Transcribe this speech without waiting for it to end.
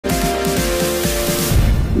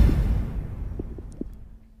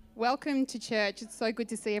Welcome to church. It's so good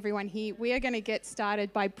to see everyone here. We are going to get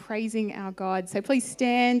started by praising our God. So please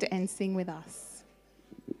stand and sing with us.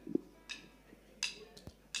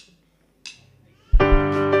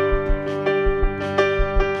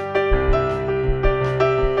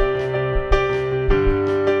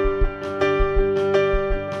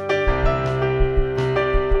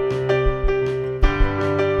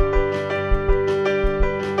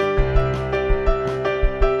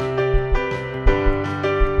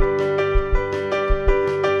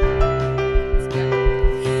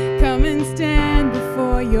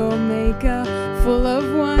 Full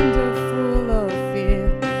of wonder, full of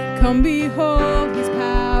fear. Come behold his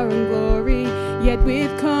power and glory, yet with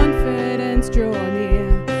confidence draw near.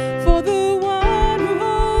 For the one who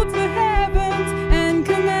holds the heavens and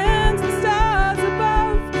commands the stars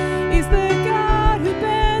above is the God who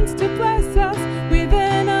bends to bless us with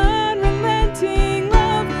an unrelenting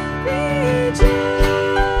love. Rejoice.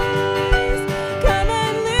 Come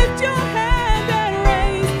and lift your hand and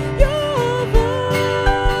raise your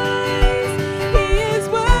voice. He is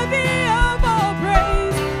worthy of all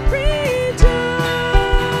praise. Rejoice.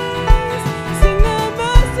 Sing the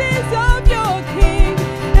mercies of your King.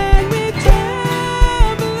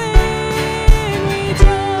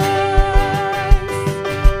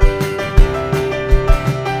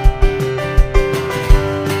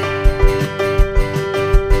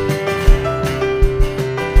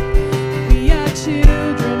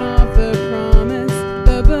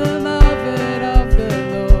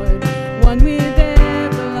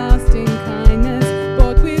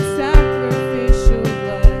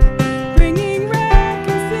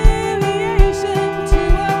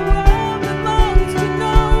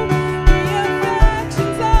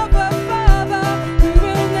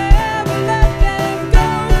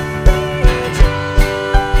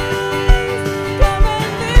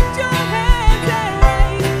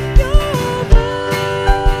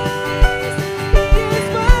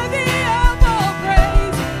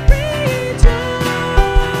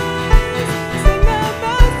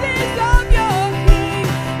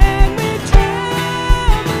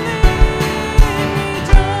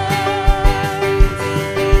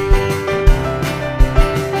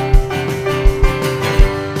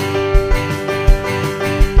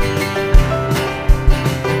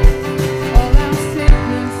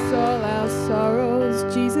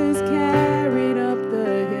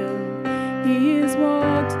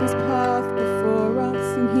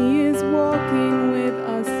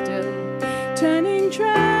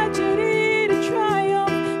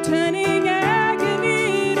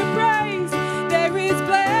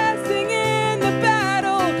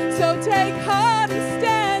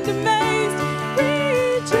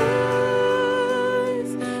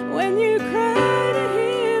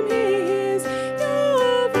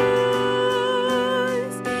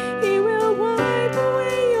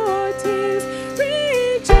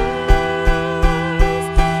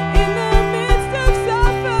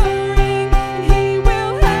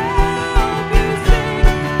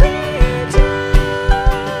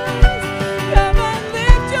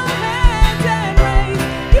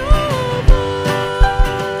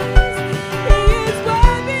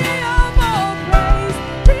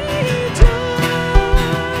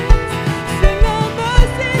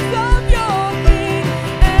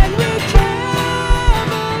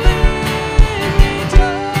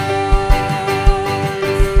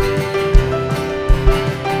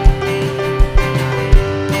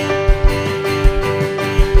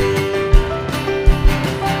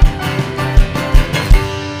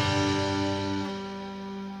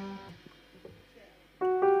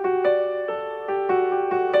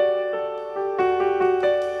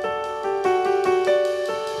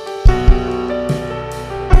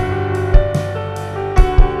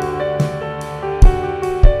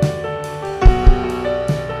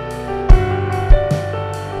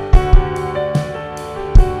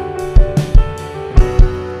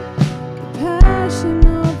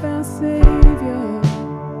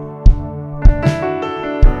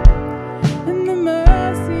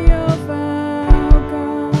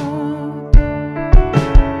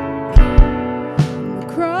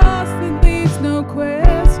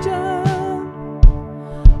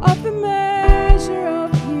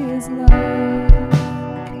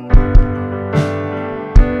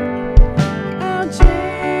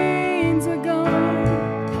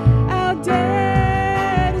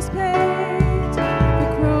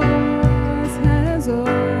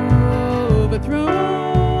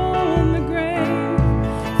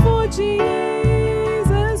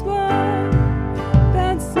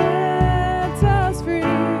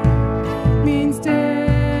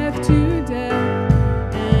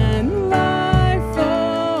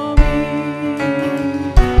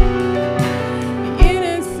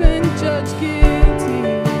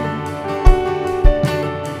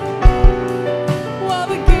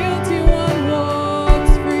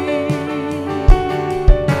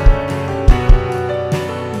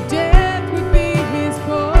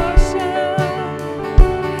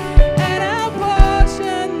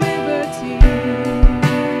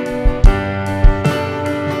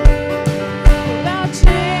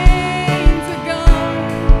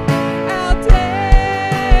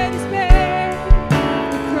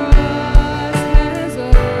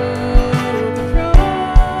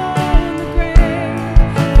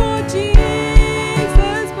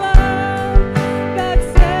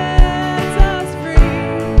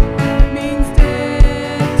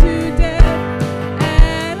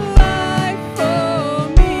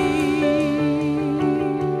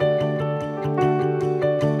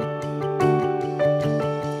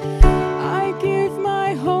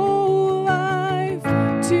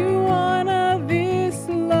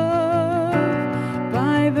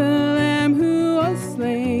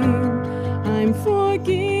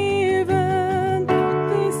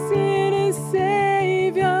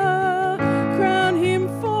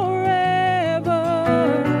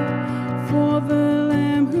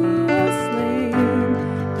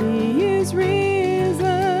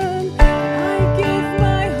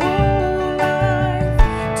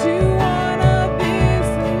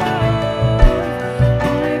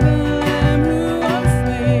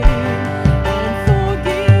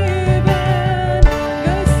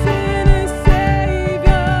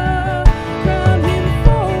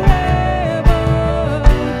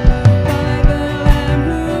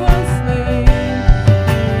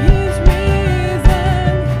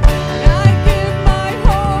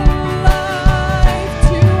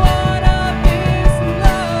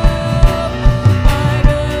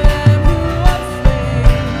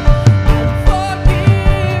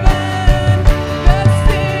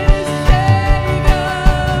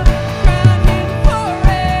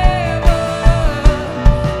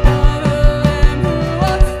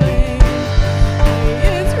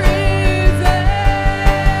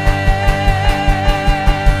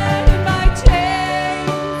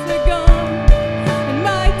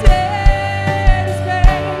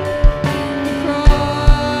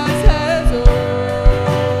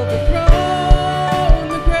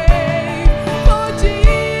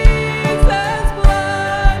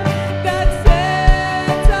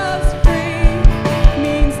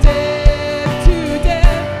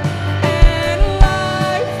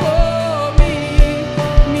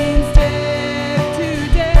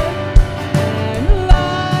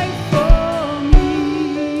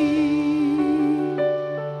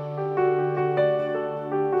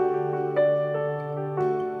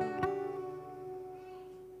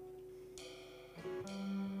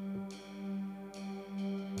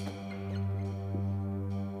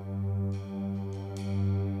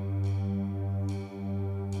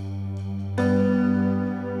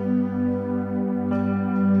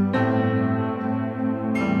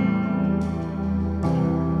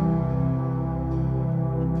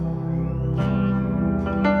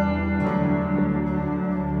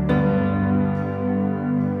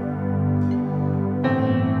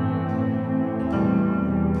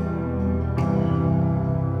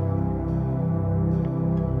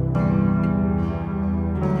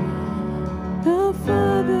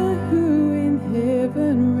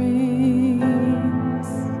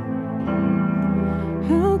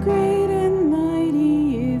 great and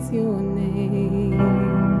mighty is your name.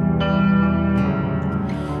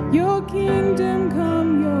 Your kingdom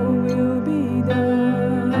come, your will be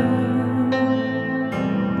done.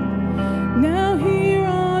 Now here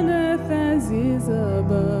on earth as is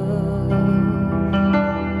above.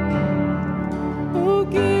 Oh,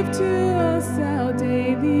 give to us our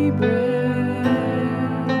daily bread,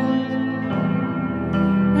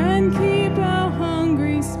 and keep our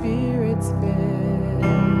hungry spirits fed.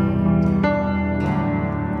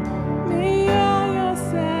 May all your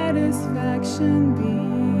satisfaction be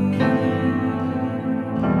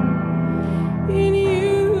in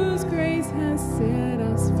you, whose grace has set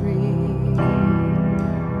us free.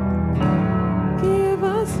 Give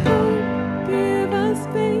us hope, give us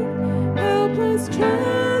faith, help us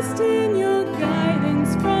trust in your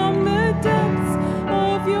guidance. From the depths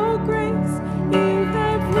of your grace you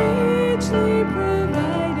have richly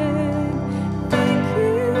provided.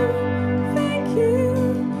 Thank you,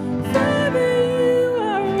 Father, you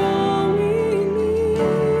are all we need.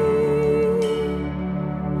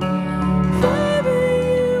 Father,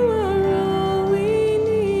 you are all we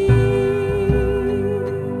need.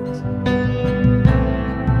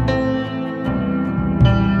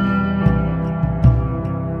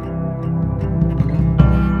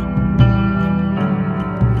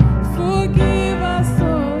 Forgive us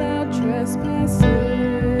all our trespasses,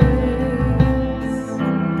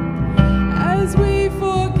 as we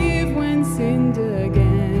forgive when sinned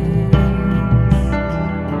against.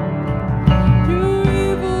 Your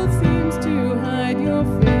evil seems to hide your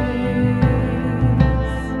face.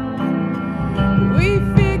 We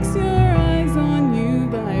fix your eyes on you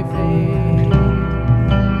by faith.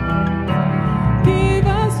 Give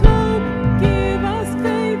us hope, give us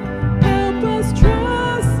faith, help us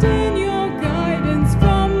trust in your guidance.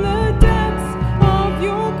 From the depths of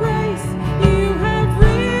your grace you have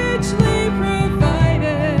richly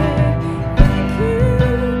provided.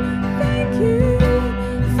 Thank you,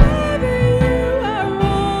 Father, you are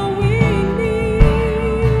all we need.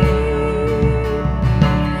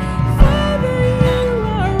 Father, you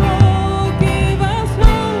are all. Give us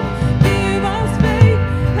hope, give us faith,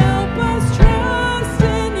 help us trust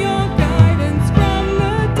in your guidance. From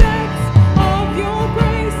the depths of your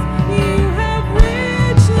grace you have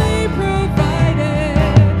richly provided.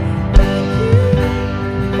 Thank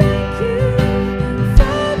you,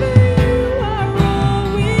 Father, you are all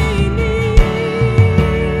we need.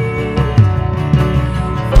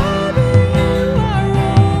 Father, you are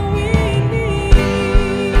all we need.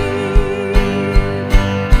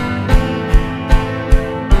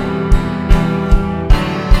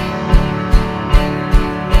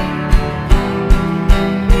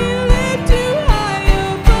 We lift you high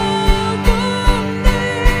above all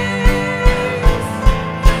names.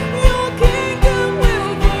 Your kingdom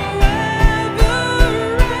will forever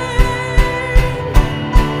reign.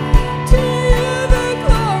 To you the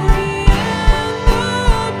glory and the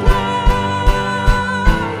power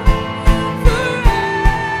forevermore.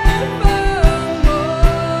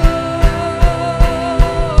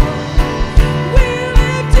 We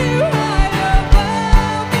lift you high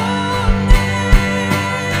above all names.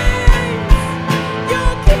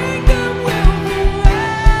 Your kingdom will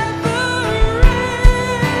forever reign.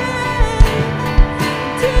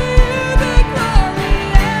 To you the glory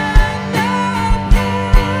and the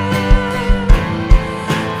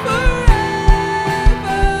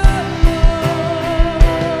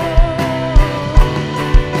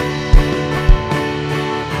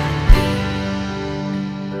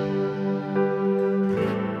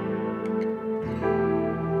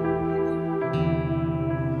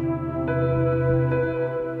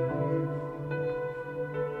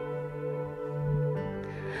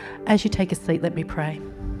As you take a seat, let me pray.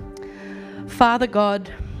 Father God,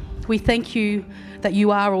 we thank you that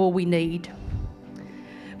you are all we need.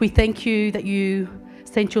 We thank you that you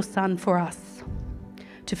sent your Son for us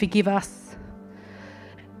to forgive us.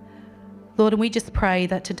 Lord, and we just pray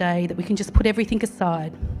that today that we can just put everything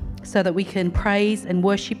aside so that we can praise and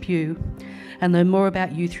worship you and learn more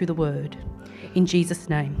about you through the word. In Jesus'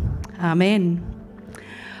 name, amen.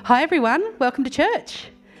 Hi everyone, welcome to church.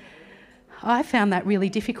 I found that really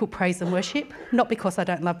difficult, praise and worship, not because I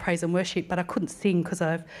don't love praise and worship, but I couldn't sing because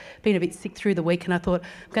I've been a bit sick through the week, and I thought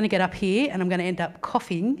I'm going to get up here and I'm going to end up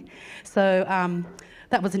coughing. So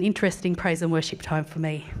that was an interesting praise and worship time for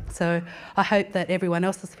me. So I hope that everyone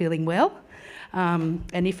else is feeling well, and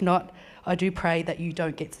if not, I do pray that you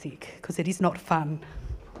don't get sick because it is not fun.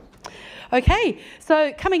 Okay,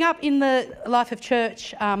 so coming up in the life of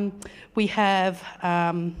church, we have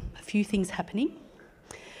a few things happening.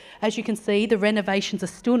 As you can see, the renovations are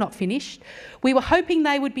still not finished. We were hoping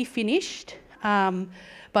they would be finished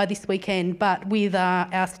by this weekend, but with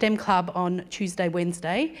our STEM club on Tuesday,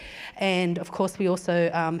 Wednesday, and of course we also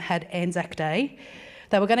had Anzac Day.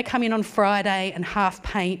 They were going to come in on Friday and half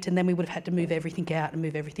paint, and then we would have had to move everything out and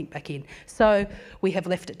move everything back in. So we have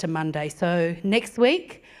left it to Monday. So next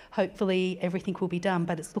week, hopefully everything will be done,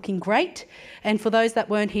 but it's looking great. And for those that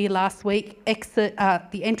weren't here last week,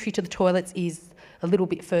 the entry to the toilets is a little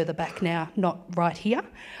bit further back now, not right here.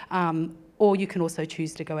 Or you can also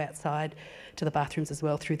choose to go outside to the bathrooms as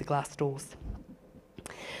well through the glass doors.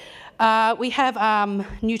 We have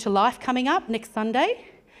New to Life coming up next Sunday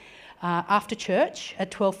after church at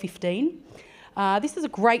 12:15. This is a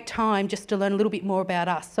great time just to learn a little bit more about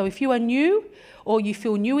us. So if you are new, or you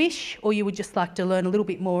feel newish, or you would just like to learn a little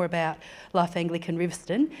bit more about Light Anglican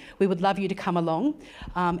Riverstone, we would love you to come along.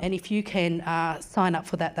 And if you can sign up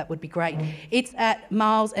for that, that would be great. It's at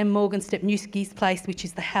Miles and Morgan Stepnewski's place, which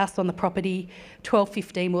is the house on the property.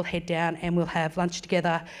 12:15 we'll head down and we'll have lunch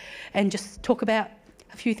together and just talk about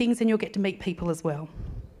a few things, and you'll get to meet people as well.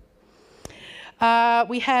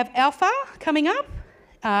 We have Alpha coming up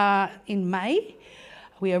in May.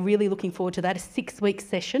 We are really looking forward to that, a 6-week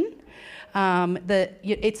session.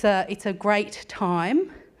 It's a great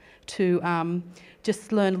time to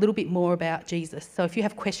just learn a little bit more about Jesus. So if you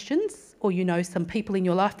have questions, or you know some people in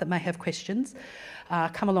your life that may have questions,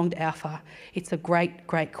 come along to Alpha. It's a great,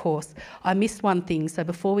 great course. I missed one thing, so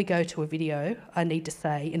before we go to a video, I need to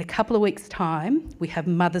say, in a couple of weeks' time, we have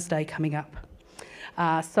Mother's Day coming up.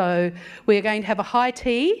 So we're going to have a high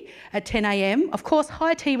tea at 10 a.m. Of course,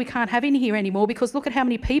 high tea we can't have in here anymore because look at how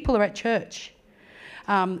many people are at church.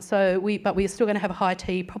 But we're still going to have a high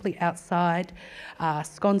tea, probably outside,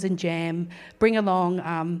 scones and jam. Bring along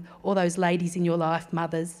all those ladies in your life,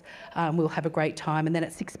 mothers. We'll have a great time. And then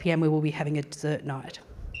at 6 p.m. we will be having a dessert night.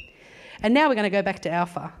 And now we're going to go back to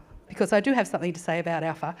Alpha, because I do have something to say about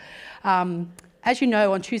Alpha. As you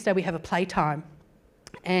know, on Tuesday we have a playtime.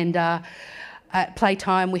 And at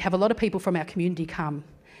playtime we have a lot of people from our community come.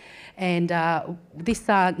 And this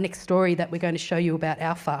next story that we're going to show you about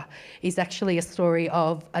Alpha is actually a story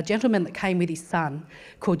of a gentleman that came with his son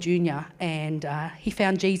called Junior, and he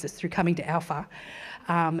found Jesus through coming to Alpha.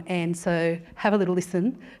 And so have a little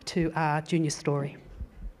listen to Junior's story.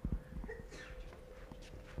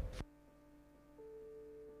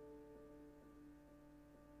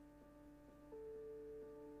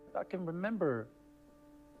 I can remember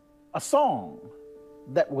a song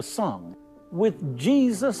that was sung. With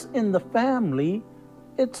Jesus in the family,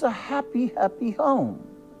 it's a happy, happy home.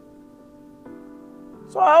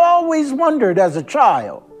 So I always wondered as a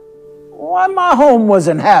child why my home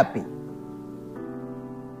wasn't happy.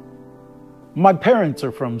 My parents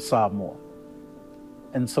are from Samoa,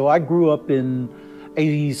 and so I grew up in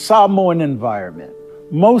a Samoan environment.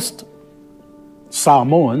 Most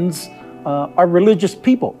Samoans are religious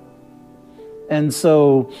people. And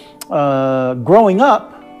so growing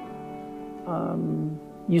up,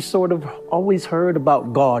 you sort of always heard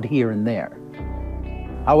about God here and there.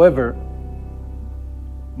 However,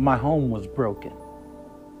 my home was broken.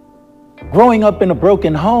 Growing up in a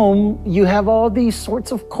broken home, you have all these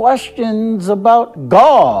sorts of questions about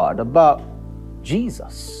God, about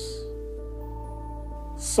Jesus.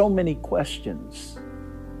 So many questions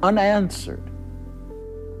unanswered.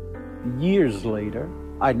 Years later,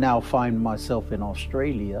 I now find myself in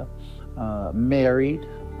Australia, married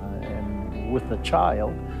and with a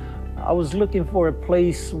child. I was looking for a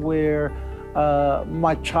place where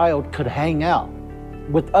my child could hang out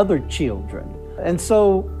with other children. And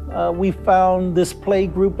so we found this play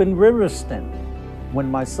group in Riverstone.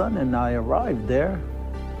 When my son and I arrived there,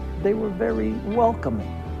 they were very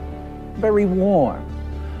welcoming, very warm.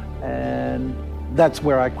 And that's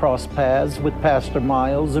where I crossed paths with Pastor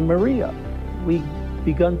Miles and Maria. We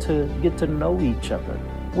begun to get to know each other,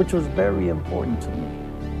 which was very important to me.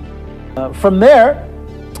 From there,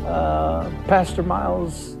 Pastor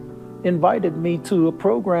Miles invited me to a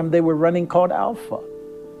program they were running called Alpha.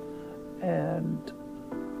 And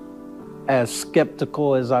as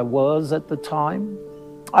skeptical as I was at the time,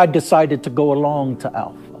 I decided to go along to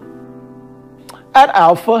Alpha. At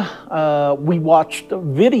Alpha, we watched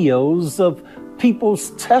videos of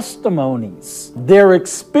people's testimonies, their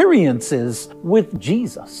experiences with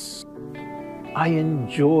Jesus. I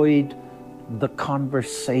enjoyed the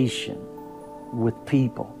conversation with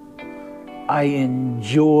people. I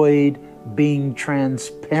enjoyed being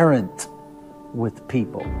transparent with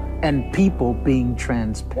people and people being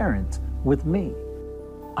transparent with me.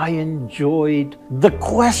 I enjoyed the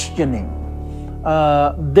questioning.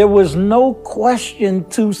 There was no question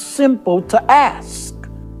too simple to ask.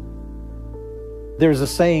 There's a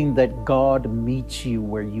saying that God meets you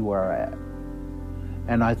where you are at.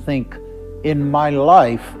 And I think in my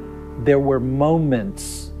life, there were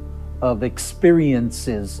moments of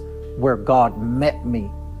experiences where God met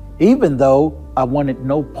me, even though I wanted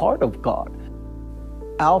no part of God.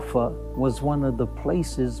 Alpha was one of the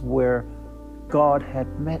places where God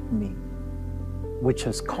had met me, which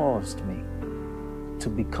has caused me to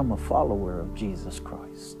become a follower of Jesus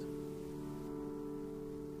Christ.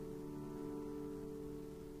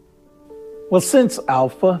 Well, since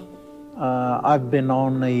Alpha, I've been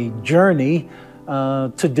on a journey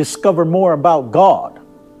to discover more about God.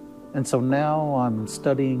 And so now I'm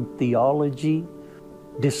studying theology,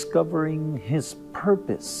 discovering His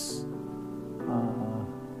purpose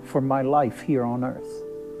for my life here on earth.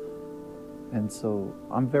 And so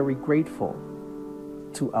I'm very grateful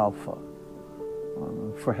to Alpha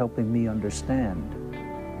for helping me understand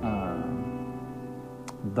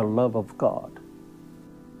the love of God.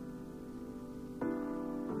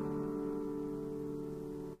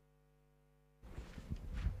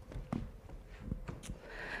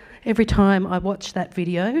 Every time I watch that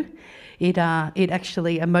video, it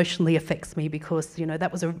actually emotionally affects me, because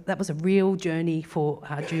that was a real journey for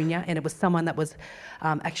Junior, and it was someone that was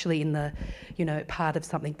actually in the part of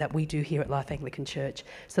something that we do here at Light Anglican Church.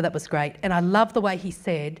 So that was great, and I love the way he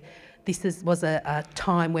said this was a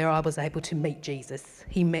time where I was able to meet Jesus.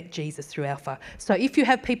 He met Jesus through Alpha. So if you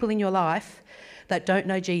have people in your life that don't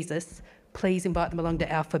know Jesus, please invite them along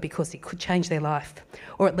to Alpha, because it could change their life,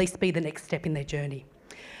 or at least be the next step in their journey.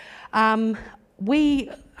 We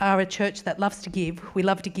are a church that loves to give. We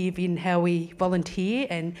love to give in how we volunteer,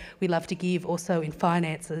 and we love to give also in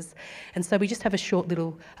finances. And so we just have a short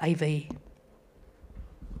little AV.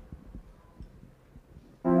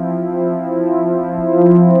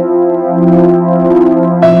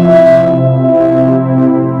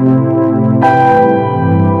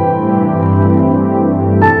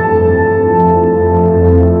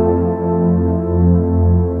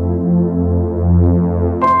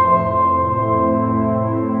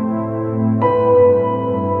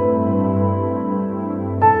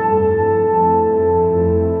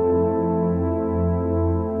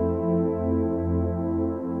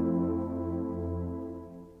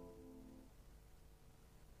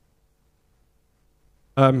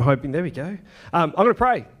 I'm hoping, there we go. I'm going to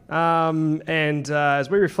pray. As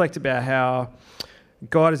we reflect about how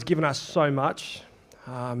God has given us so much,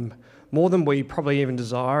 more than we probably even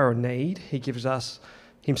desire or need, He gives us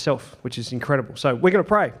Himself, which is incredible. So we're going to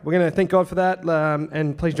pray. We're going to thank God for that,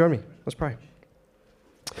 and please join me. Let's pray.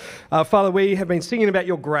 Father, we have been singing about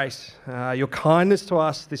your grace, your kindness to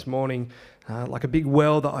us this morning, like a big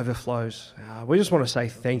well that overflows. We just want to say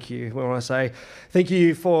thank you. We want to say thank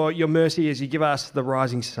you for your mercy as you give us the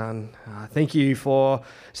rising sun. Thank you for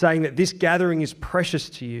saying that this gathering is precious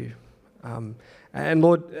to you. And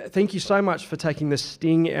Lord, thank you so much for taking the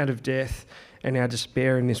sting out of death and our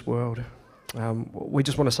despair in this world. We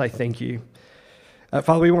just want to say thank you.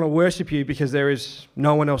 Father, we want to worship you because there is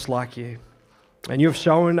no one else like you. And you have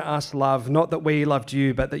shown us love, not that we loved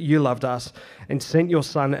you, but that you loved us and sent your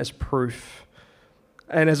Son as proof.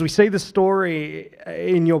 And as we see the story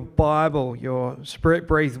in your Bible, your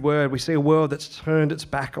Spirit-breathed word, we see a world that's turned its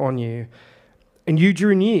back on you. And you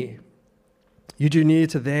drew near. You drew near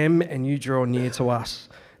to them, and you draw near to us,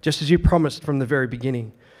 just as you promised from the very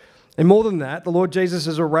beginning. And more than that, the Lord Jesus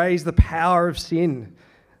has erased the power of sin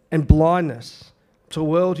and blindness to a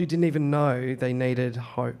world who didn't even know they needed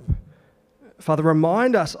hope. Father,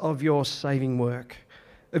 remind us of your saving work,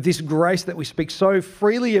 of this grace that we speak so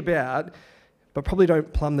freely about, but probably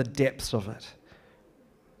don't plumb the depths of it.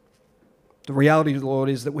 The reality, Lord,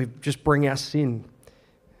 is that we just bring our sin,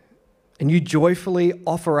 and you joyfully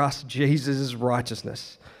offer us Jesus'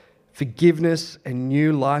 righteousness, forgiveness, and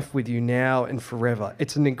new life with you now and forever.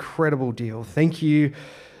 It's an incredible deal. Thank you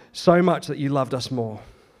so much that you loved us more.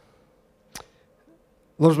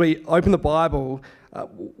 Lord, as we open the Bible,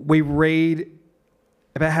 we read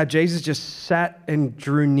about how Jesus just sat and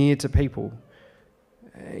drew near to people.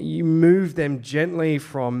 You moved them gently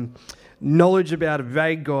from knowledge about a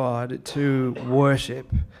vague God to worship,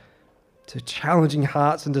 to challenging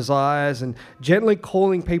hearts and desires, and gently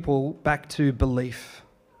calling people back to belief.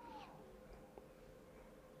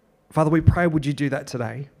 Father, we pray, would you do that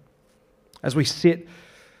today? As you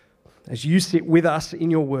sit with us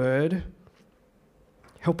in your word,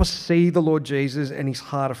 help us see the Lord Jesus and his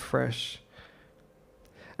heart afresh.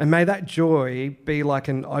 And may that joy be like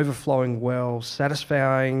an overflowing well,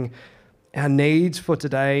 satisfying our needs for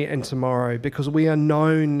today and tomorrow, because we are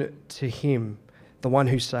known to him, the one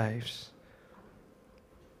who saves.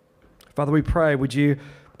 Father, we pray, would you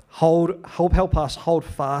Help us hold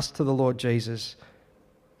fast to the Lord Jesus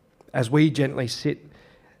as we gently sit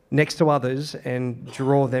next to others and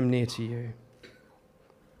draw them near to you.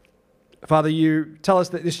 Father, you tell us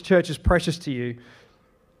that this church is precious to you.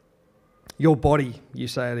 Your body, you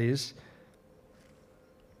say it is.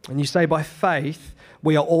 And you say by faith,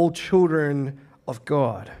 we are all children of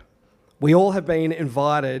God. We all have been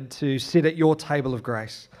invited to sit at your table of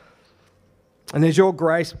grace. And as your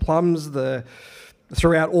grace plumbs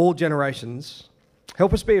throughout all generations,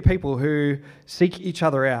 help us be a people who seek each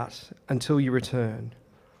other out until you return.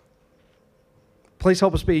 Please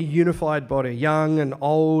help us be a unified body, young and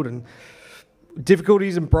old, and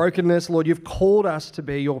difficulties and brokenness. Lord, you've called us to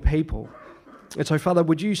be your people. And so, Father,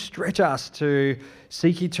 would you stretch us to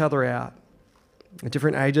seek each other out at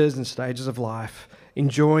different ages and stages of life,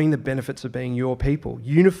 enjoying the benefits of being your people,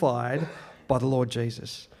 unified by the Lord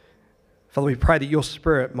Jesus. Father, we pray that your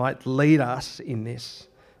Spirit might lead us in this,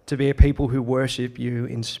 to be a people who worship you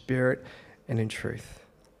in spirit and in truth.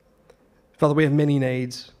 Father, we have many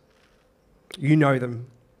needs. You know them.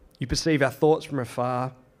 You perceive our thoughts from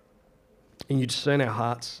afar, and you discern our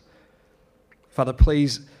hearts. Father,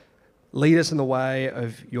 please lead us in the way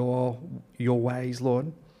of your ways,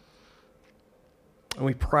 Lord. And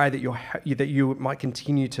we pray that you might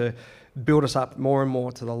continue to build us up more and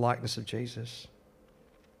more to the likeness of Jesus.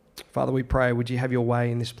 Father, we pray, would you have your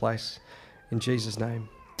way in this place? In Jesus' name,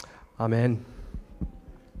 amen.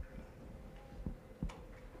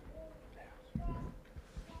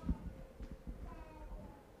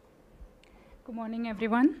 Good morning,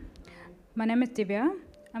 everyone. My name is Divya.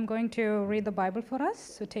 I'm going to read the Bible for us,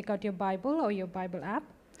 so take out your Bible or your Bible app.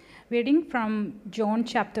 Reading from John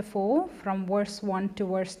chapter 4, from verse 1 to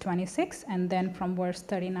verse 26, and then from verse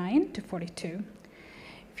 39 to 42.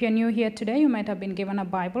 If you're new here today, you might have been given a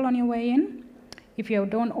Bible on your way in. If you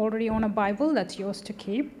don't already own a Bible, that's yours to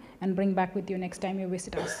keep and bring back with you next time you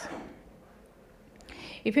visit us.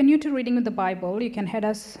 If you're new to reading with the Bible, you can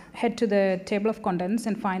head to the table of contents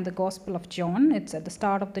and find the Gospel of John. It's at the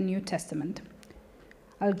start of the New Testament.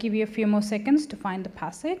 I'll give you a few more seconds to find the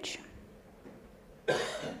passage.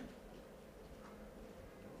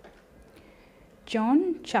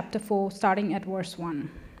 John chapter 4, starting at verse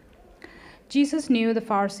 1. Jesus knew the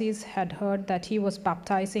Pharisees had heard that he was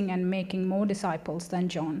baptizing and making more disciples than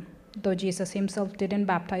John. Though Jesus himself didn't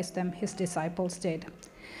baptize them, his disciples did.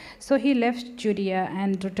 So he left Judea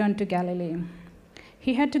and returned to Galilee.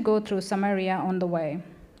 He had to go through Samaria on the way.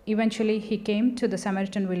 Eventually, he came to the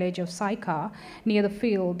Samaritan village of Sychar, near the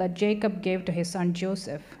field that Jacob gave to his son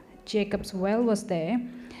Joseph. Jacob's well was there,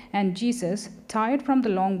 and Jesus, tired from the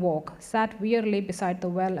long walk, sat wearily beside the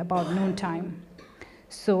well about noontime.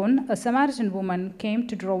 Soon, a Samaritan woman came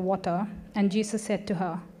to draw water, and Jesus said to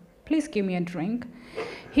her, "Please give me a drink."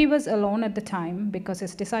 He was alone at the time because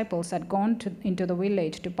his disciples had gone into the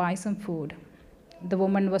village to buy some food. The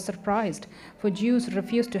woman was surprised, for Jews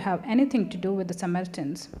refused to have anything to do with the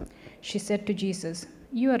Samaritans. She said to Jesus,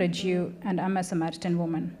 "You are a Jew, and I'm a Samaritan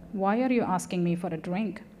woman. Why are you asking me for a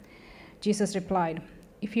drink?" Jesus replied,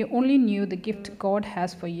 "If you only knew the gift God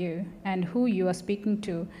has for you and who you are speaking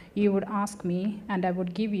to, you would ask me, and I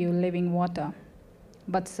would give you living water."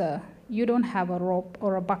 "But sir, you don't have a rope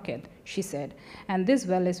or a bucket," she said, "and this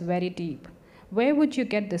well is very deep. Where would you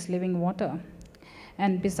get this living water?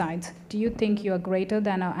 And besides, do you think you are greater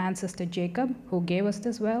than our ancestor Jacob, who gave us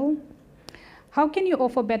this well? How can you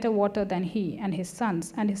offer better water than he and his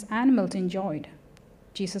sons and his animals enjoyed?"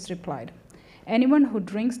 Jesus replied, "Anyone who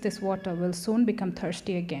drinks this water will soon become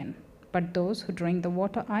thirsty again. But those who drink the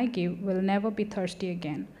water I give will never be thirsty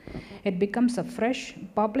again. It becomes a fresh,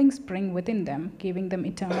 bubbling spring within them, giving them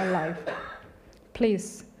eternal life."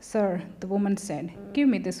 "Please, sir," the woman said, "give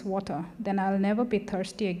me this water. Then I'll never be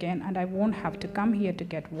thirsty again, and I won't have to come here to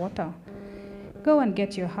get water." "Go and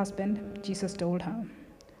get your husband," Jesus told her.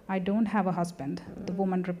 "I don't have a husband," the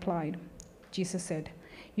woman replied. Jesus said,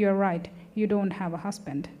 "You're right, you don't have a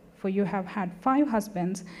husband. For you have had 5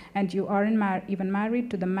 husbands, and you aren't even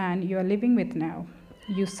married to the man you are living with now.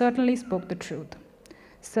 You certainly spoke the truth."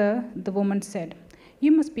 "Sir," the woman said,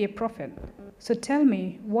 "you must be a prophet. So tell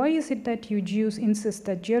me, why is it that you Jews insist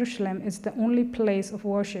that Jerusalem is the only place of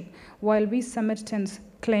worship, while we Samaritans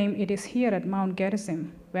claim it is here at Mount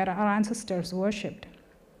Gerizim, where our ancestors worshipped?"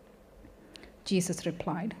 Jesus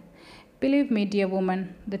replied, "Believe me, dear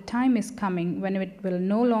woman, the time is coming when it will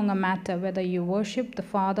no longer matter whether you worship the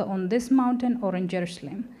Father on this mountain or in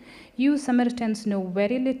Jerusalem. You Samaritans know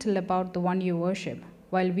very little about the one you worship,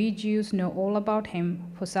 while we Jews know all about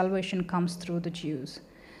him, for salvation comes through the Jews.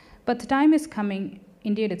 But the time is coming,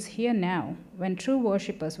 indeed it's here now, when true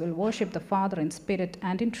worshippers will worship the Father in spirit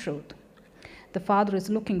and in truth. The Father is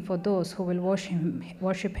looking for those who will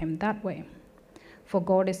worship him that way. For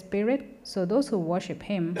God is spirit, so those who worship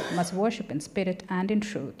him must worship in spirit and in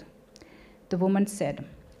truth." The woman said,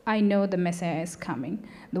 "I know the Messiah is coming,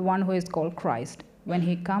 the one who is called Christ. When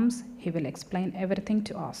he comes, he will explain everything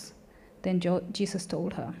to us." Then Jesus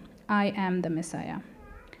told her, "I am the Messiah."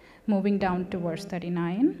 Moving down to verse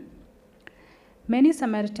 39. Many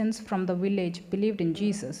Samaritans from the village believed in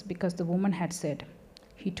Jesus because the woman had said,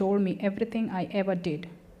 "He told me everything I ever did."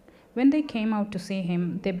 When they came out to see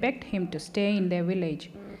him, they begged him to stay in their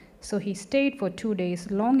village. So he stayed for 2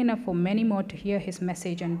 days, long enough for many more to hear his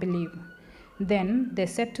message and believe. Then they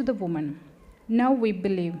said to the woman, "Now we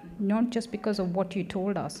believe, not just because of what you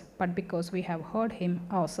told us, but because we have heard him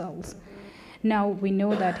ourselves. Now we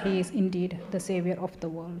know that he is indeed the Saviour of the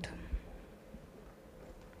world."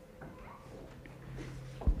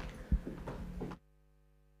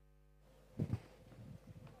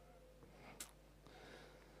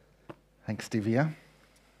 Thanks, Divya.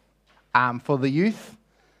 For the youth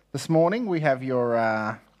this morning, we have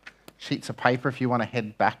your sheets of paper if you want to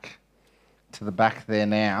head back to the back there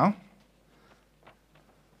now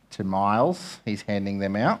to Miles. He's handing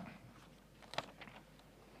them out.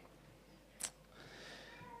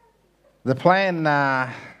 The plan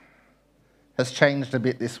has changed a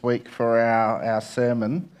bit this week for our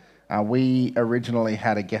sermon. We originally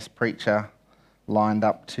had a guest preacher lined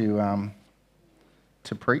up to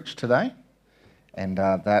preach today, and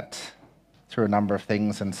that, through a number of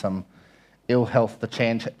things and some ill health, the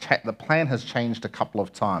plan has changed a couple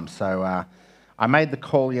of times. So I made the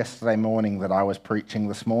call yesterday morning that I was preaching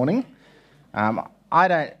this morning.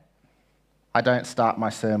 I don't start my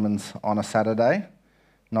sermons on a Saturday,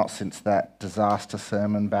 not since that disaster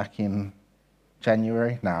sermon back in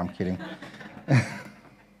January. No, I'm kidding.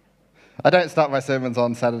 I don't start my sermons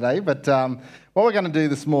on Saturday, but what we're going to do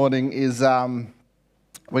this morning is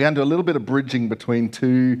we're going to do a little bit of bridging between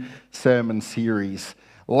two sermon series.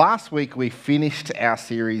 Last week we finished our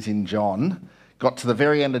series in John, got to the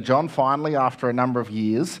very end of John finally after a number of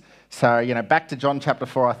years. So, back to John chapter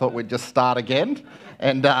 4, I thought we'd just start again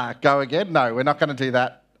and go again. No, we're not going to do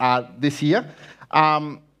that this year.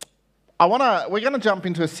 We're going to jump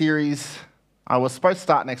into a series I was supposed to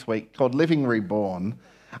start next week called Living Reborn.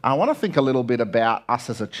 I want to think a little bit about us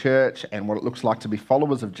as a church and what it looks like to be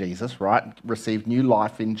followers of Jesus, right? Receive new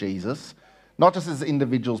life in Jesus, not just as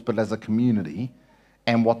individuals, but as a community,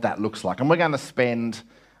 and what that looks like. And we're going to spend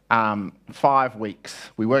 5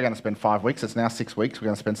 weeks. We were going to spend 5 weeks. It's now 6 weeks. We're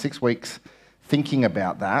going to spend 6 weeks thinking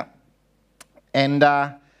about that. And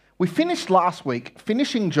we finished last week,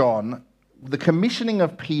 finishing John, the commissioning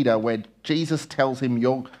of Peter, where Jesus tells him,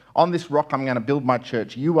 "On this rock I'm going to build my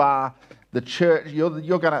church. You are the church, you're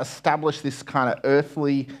going to establish this kind of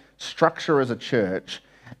earthly structure as a church."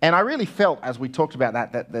 And I really felt, as we talked about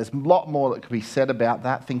that there's a lot more that could be said about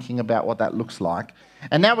that, thinking about what that looks like.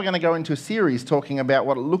 And now we're going to go into a series talking about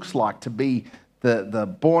what it looks like to be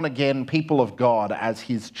the born-again people of God as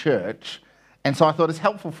his church. And so I thought it's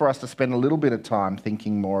helpful for us to spend a little bit of time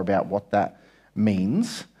thinking more about what that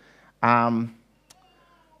means.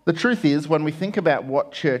 The truth is, when we think about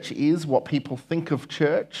what church is, what people think of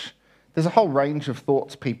church, there's a whole range of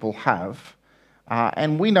thoughts people have.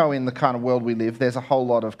 And we know in the kind of world we live, there's a whole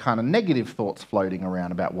lot of kind of negative thoughts floating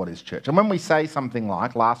around about what is church. And when we say something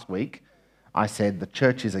like, last week, I said the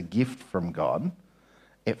church is a gift from God,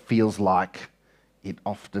 it feels like it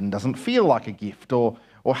often doesn't feel like a gift. Or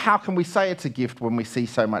how can we say it's a gift when we see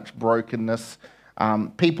so much brokenness?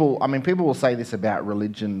 People will say this about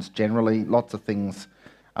religions generally, lots of things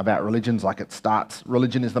about religions, like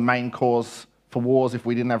religion is the main cause for wars. If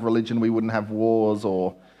we didn't have religion, we wouldn't have wars,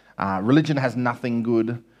 or religion has nothing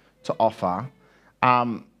good to offer.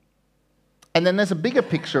 And then there's a bigger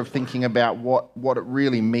picture of thinking about what it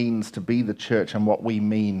really means to be the church and what we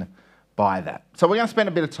mean by that. So we're going to spend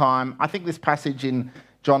a bit of time. I think this passage in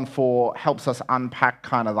John 4 helps us unpack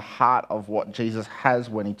kind of the heart of what Jesus has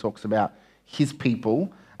when he talks about his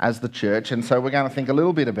people as the church. And so we're going to think a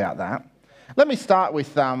little bit about that. Let me start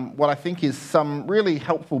with what I think is some really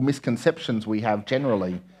helpful misconceptions we have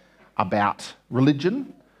generally about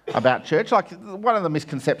religion, about church. Like, one of the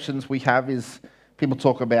misconceptions we have is people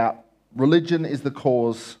talk about religion is the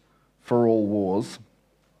cause for all wars.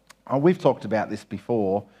 We've talked about this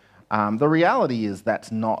before. The reality is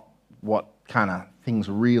that's not what kind of things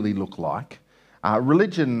really look like.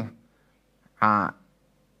 Religion,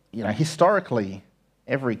 historically,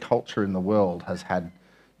 every culture in the world has had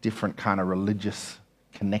different kind of religious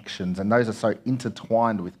connections, and those are so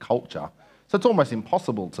intertwined with culture. So it's almost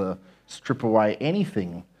impossible to strip away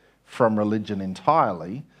anything from religion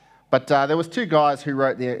entirely. But there was two guys who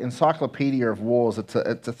wrote the Encyclopedia of Wars. It's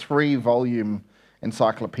a 3-volume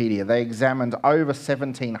encyclopedia. They examined over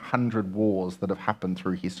 1,700 wars that have happened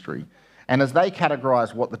through history. And as they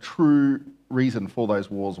categorised what the true reason for those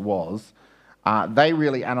wars was, they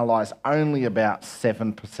really analysed only about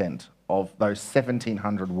 7% of those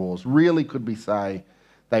 1,700 wars really could be say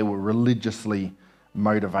they were religiously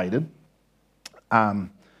motivated. The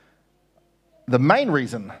main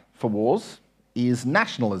reason for wars is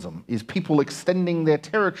nationalism, is people extending their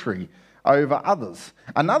territory over others.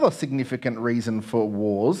 Another significant reason for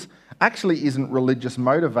wars actually isn't religious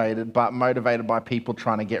motivated, but motivated by people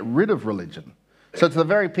trying to get rid of religion. So it's the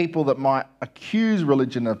very people that might accuse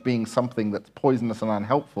religion of being something that's poisonous and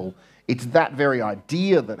unhelpful. It's that very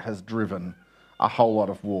idea that has driven a whole lot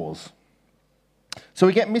of wars. So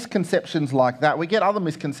we get misconceptions like that. We get other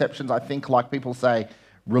misconceptions, I think, like people say,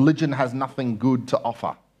 religion has nothing good to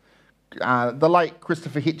offer. The late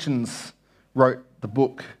Christopher Hitchens wrote the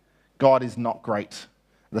book, God is Not Great.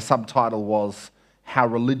 The subtitle was How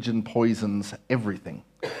Religion Poisons Everything.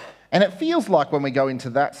 And it feels like when we go into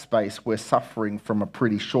that space, we're suffering from a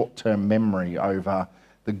pretty short-term memory over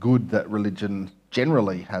the good that religion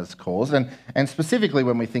generally has caused. And specifically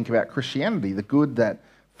when we think about Christianity, the good that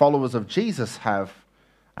followers of Jesus have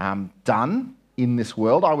done in this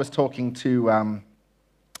world. I was talking to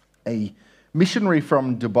a missionary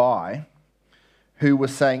from Dubai who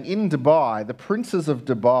was saying in Dubai, the princes of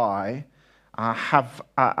Dubai have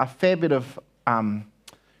a fair bit of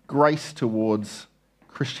grace towards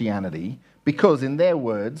Christianity because, in their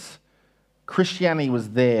words, Christianity was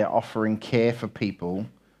there offering care for people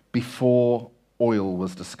before oil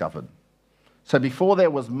was discovered. So before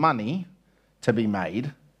there was money to be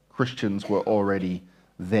made, Christians were already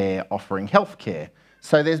there offering healthcare.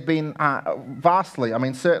 So there's been vastly, I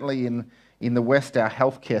mean, certainly in the West, our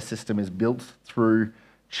healthcare system is built through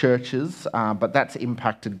churches, but that's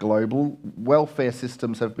impacted global. Welfare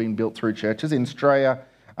systems have been built through churches. In Australia,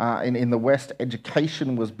 in the West,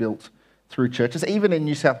 education was built through churches. Even in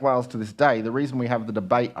New South Wales to this day, the reason we have the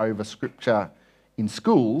debate over scripture in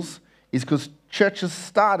schools is because churches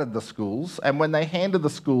started the schools, and when they handed the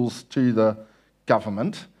schools to the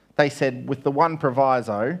government, they said, with the one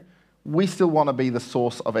proviso, we still want to be the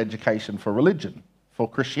source of education for religion, for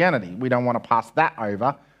Christianity. We don't want to pass that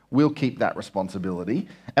over. We'll keep that responsibility.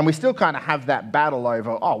 And we still kind of have that battle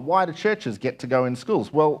over, why do churches get to go in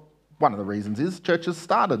schools? Well, one of the reasons is churches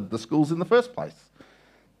started the schools in the first place.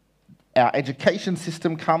 Our education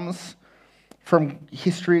system comes from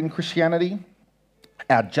history in Christianity.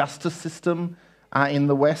 Our justice system in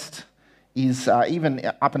the West is,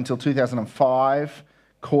 even up until 2005,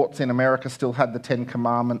 courts in America still had the 10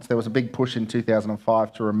 Commandments. There was a big push in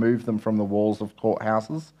 2005 to remove them from the walls of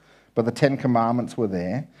courthouses, but the 10 Commandments were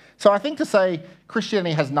there. So I think to say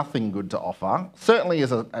Christianity has nothing good to offer certainly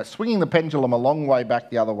is a swinging the pendulum a long way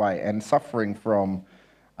back the other way and suffering from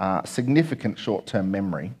significant short-term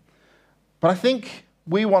memory. But I think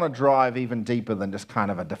we want to drive even deeper than just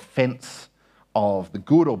kind of a defence of the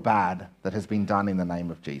good or bad that has been done in the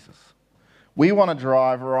name of Jesus. We want to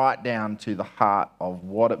drive right down to the heart of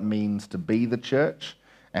what it means to be the church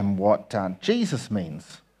and what Jesus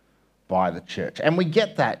means by the church. And we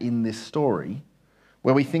get that in this story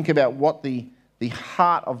where we think about what the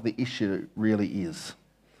heart of the issue really is.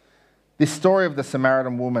 This story of the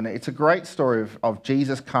Samaritan woman, it's a great story of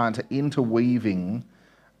Jesus kind of interweaving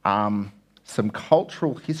some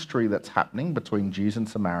cultural history that's happening between Jews and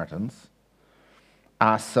Samaritans,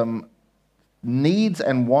 some needs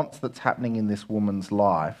and wants that's happening in this woman's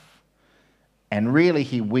life, and really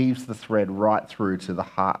he weaves the thread right through to the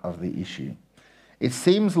heart of the issue. It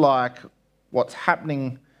seems like what's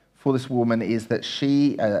happening for this woman is that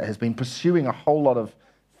she has been pursuing a whole lot of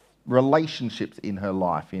relationships in her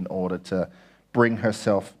life in order to bring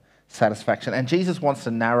herself satisfaction, and Jesus wants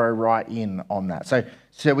to narrow right in on that.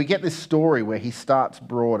 So we get this story where he starts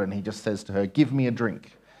broad and he just says to her, "Give me a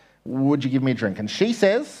drink. Would you give me a drink?" And she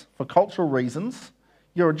says, for cultural reasons,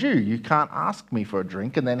 "You're a Jew, you can't ask me for a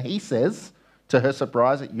drink." And then he says, to her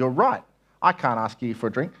surprise, "You're right, I can't ask you for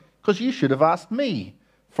a drink because you should have asked me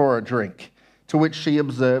for a drink." To which she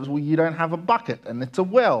observes, "Well, you don't have a bucket and it's a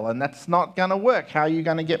well and that's not going to work. How are you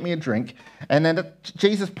going to get me a drink?" And then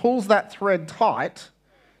Jesus pulls that thread tight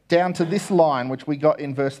down to this line, which we got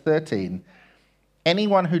in verse 13.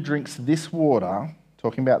 "Anyone who drinks this water,"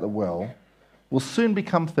 talking about the well, "will soon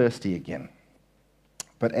become thirsty again.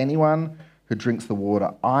 But anyone who drinks the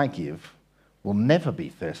water I give will never be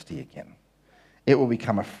thirsty again. It will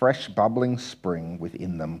become a fresh, bubbling spring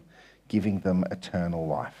within them, giving them eternal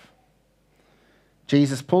life."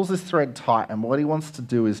 Jesus pulls this thread tight, and what he wants to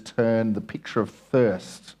do is turn the picture of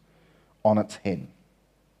thirst on its head.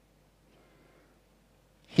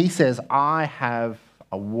 He says, I have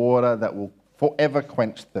a water that will forever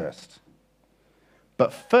quench thirst.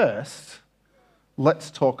 But first, let's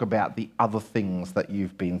talk about the other things that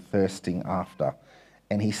you've been thirsting after.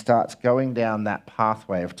 And he starts going down that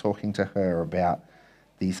pathway of talking to her about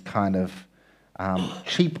these kind of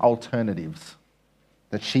cheap alternatives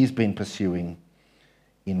that she's been pursuing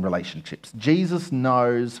in relationships. Jesus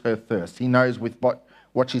knows her thirst. He knows with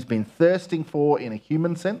what she's been thirsting for in a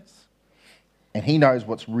human sense, and he knows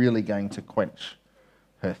what's really going to quench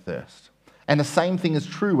her thirst. And the same thing is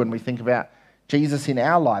true when we think about Jesus in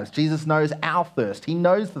our lives. Jesus knows our thirst. He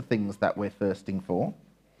knows the things that we're thirsting for.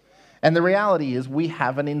 And the reality is we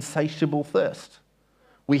have an insatiable thirst.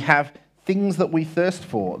 We have things that we thirst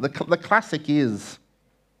for. The classic is,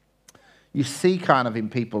 you see kind of in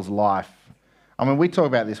people's life, I mean, we talk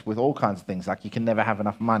about this with all kinds of things, like you can never have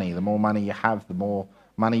enough money. The more money you have, the more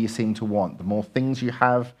money you seem to want. The more things you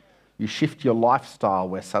have, you shift your lifestyle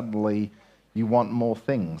where suddenly you want more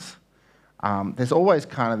things. There's always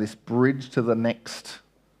kind of this bridge to the next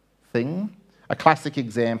thing. A classic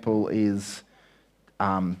example is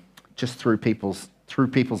just through people's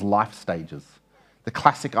life stages. The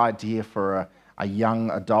classic idea for a young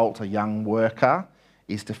adult, a young worker,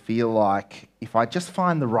 is to feel like if I just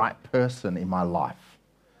find the right person in my life,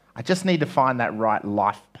 I just need to find that right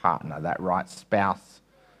life partner, that right spouse,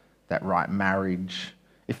 that right marriage.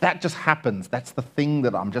 If that just happens, that's the thing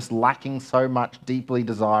that I'm just lacking so much, deeply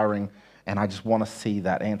desiring, and I just want to see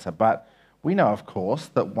that answer. But we know, of course,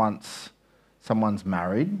 that once someone's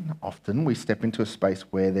married, often we step into a space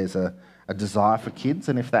where there's a desire for kids,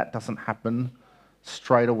 and if that doesn't happen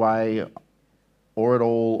straight away or at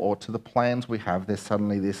all, or to the plans we have, there's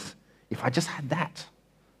suddenly this, if I just had that,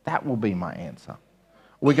 that will be my answer.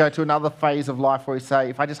 We go to another phase of life where we say,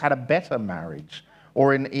 if I just had a better marriage,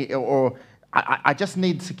 or I just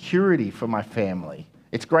need security for my family.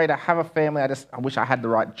 It's great to have a family, I wish I had the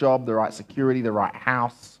right job, the right security, the right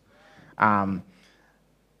house. For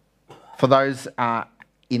those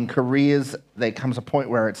in careers, there comes a point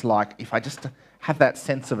where it's like, if I just have that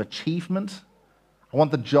sense of achievement, I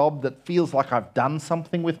want the job that feels like I've done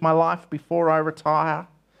something with my life before I retire.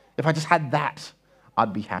 If I just had that,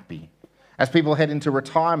 I'd be happy. As people head into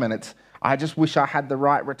retirement, it's, I just wish I had the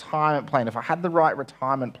right retirement plan. If I had the right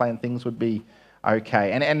retirement plan, things would be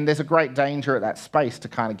okay. And there's a great danger at that space to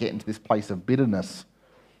kind of get into this place of bitterness,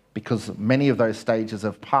 because many of those stages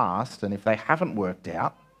have passed, and if they haven't worked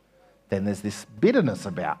out, then there's this bitterness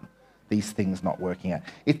about these things not working out.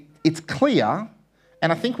 It's clear,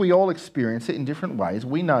 and I think we all experience it in different ways.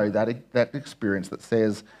 We know that experience that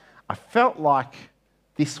says, I felt like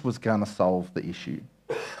this was going to solve the issue.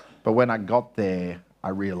 But when I got there, I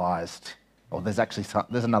realised, there's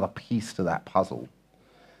another piece to that puzzle.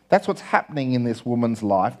 That's what's happening in this woman's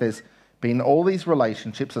life. There's been all these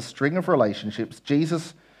relationships, a string of relationships.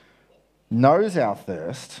 Jesus knows our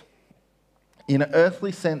thirst. In an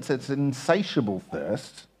earthly sense, it's an insatiable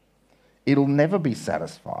thirst. It'll never be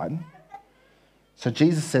satisfied. So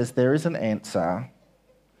Jesus says there is an answer.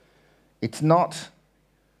 It's not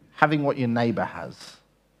having what your neighbour has.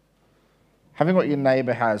 Having what your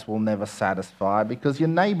neighbour has will never satisfy, because your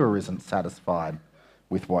neighbour isn't satisfied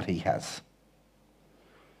with what he has.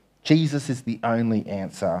 Jesus is the only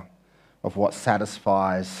answer of what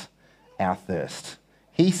satisfies our thirst.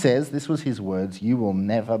 He says, this was his words, you will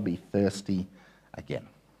never be thirsty again.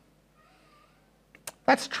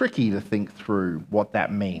 That's tricky to think through what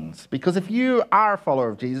that means, because if you are a follower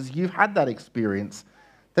of Jesus, you've had that experience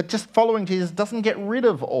that just following Jesus doesn't get rid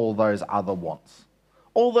of all those other wants.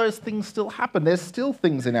 All those things still happen. There's still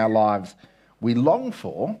things in our lives we long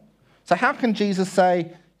for. So how can Jesus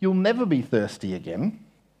say, you'll never be thirsty again?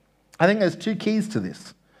 I think there's two keys to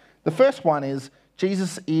this. The first one is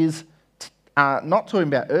Jesus is not talking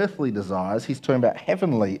about earthly desires. He's talking about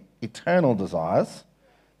heavenly, eternal desires.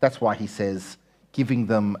 That's why he says, giving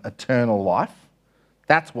them eternal life.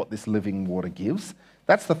 That's what this living water gives.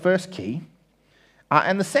 That's the first key.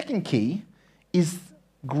 And the second key is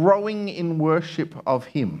growing in worship of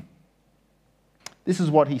him. This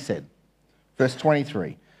is what he said. Verse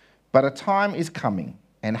 23, but a time is coming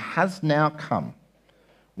and has now come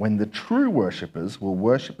when the true worshippers will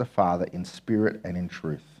worship the Father in spirit and in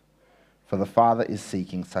truth. For the Father is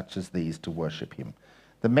seeking such as these to worship him.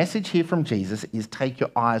 The message here from Jesus is take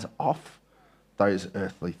your eyes off those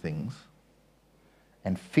earthly things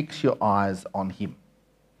and fix your eyes on him.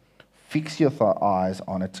 Fix your eyes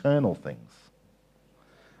on eternal things.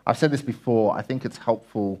 I've said this before, I think it's a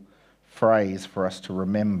helpful phrase for us to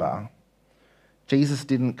remember. Jesus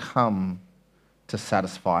didn't come to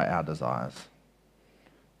satisfy our desires.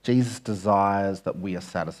 Jesus desires that we are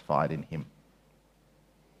satisfied in him.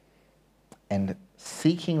 And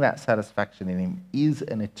seeking that satisfaction in him is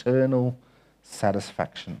an eternal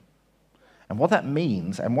satisfaction. And what that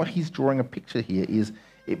means, and what he's drawing a picture here, is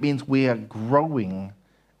it means we are growing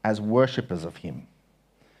as worshippers of him,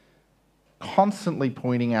 constantly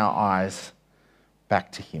pointing our eyes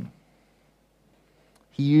back to him.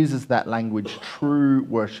 He uses that language, true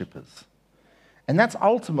worshippers. And that's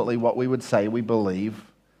ultimately what we would say we believe.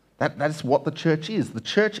 That's what the church is. The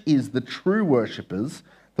church is the true worshippers,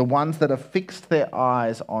 the ones that have fixed their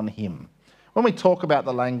eyes on him. When we talk about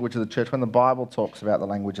the language of the church, when the Bible talks about the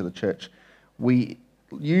language of the church, we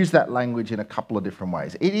use that language in a couple of different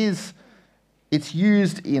ways. It's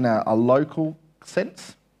used in a local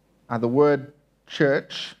sense. The word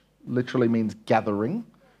church literally means gathering.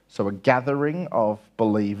 So a gathering of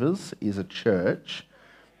believers is a church.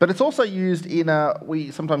 But it's also used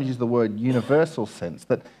we sometimes use the word universal sense,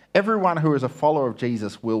 that everyone who is a follower of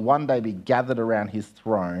Jesus will one day be gathered around his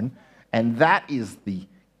throne, and that is the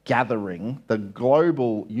gathering, the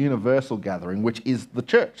global universal gathering, which is the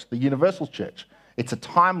church, the universal church. It's a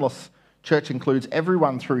timeless church, includes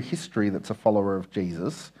everyone through history that's a follower of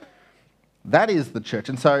Jesus. That is the church.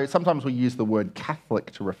 And so sometimes we use the word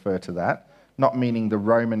Catholic to refer to that, not meaning the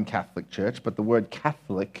Roman Catholic Church, but the word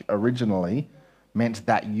Catholic originally meant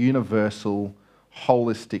that universal,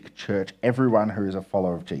 holistic church, everyone who is a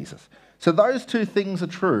follower of Jesus. So those two things are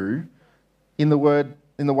true in the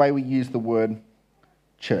way we use the word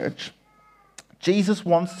church. Jesus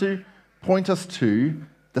wants to point us to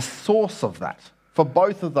the source of that. For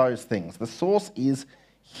both of those things, the source is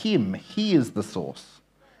him. He is the source.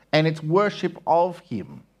 And it's worship of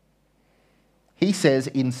him. He says,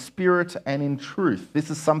 in spirit and in truth. This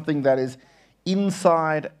is something that is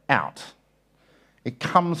inside out. It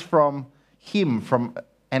comes from him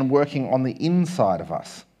and working on the inside of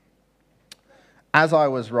us. As I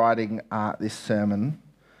was writing this sermon,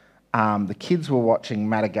 the kids were watching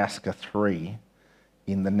Madagascar 3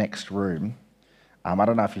 in the next room. I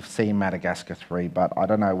don't know if you've seen Madagascar 3, but I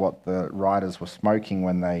don't know what the writers were smoking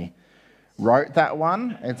when they wrote that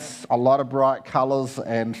one. It's a lot of bright colours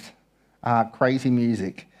and crazy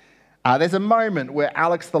music. There's a moment where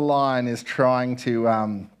Alex the lion is trying to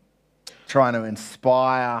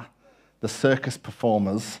inspire the circus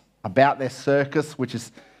performers about their circus, which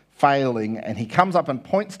is failing, and he comes up and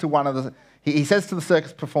points to he says to the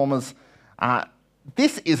circus performers,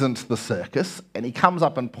 this isn't the circus, and he comes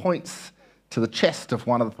up and points to the chest of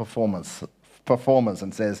one of the performers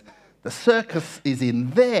and says, the circus is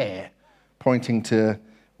in there, pointing to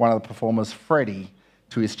one of the performers, Freddie,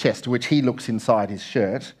 to his chest, which he looks inside his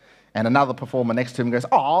shirt, and another performer next to him goes,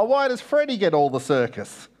 oh, why does Freddie get all the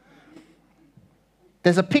circus?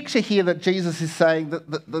 There's a picture here that Jesus is saying that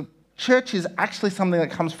the church is actually something that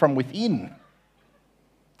comes from within.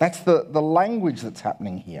 That's the language that's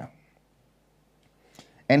happening here.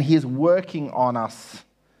 And he is working on us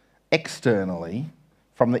externally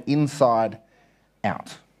from the inside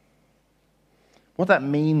out. What that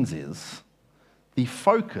means is the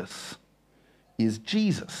focus is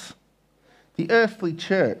Jesus. The earthly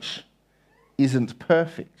church isn't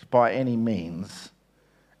perfect by any means,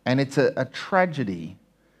 and it's a tragedy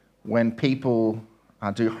when people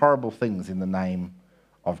do horrible things in the name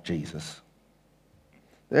of Jesus.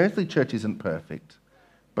 The earthly church isn't perfect,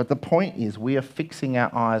 but the point is we are fixing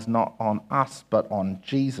our eyes not on us, but on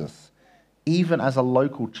Jesus. Even as a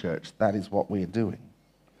local church, that is what we're doing.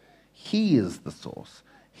 He is the source.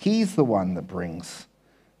 He's the one that brings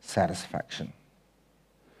satisfaction.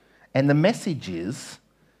 And the message is,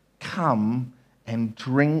 come and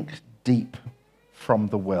drink deep from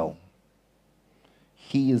the well.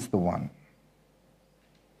 He is the one.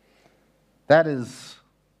 That is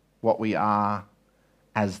what we are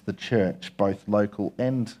as the church, both local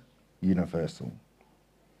and universal.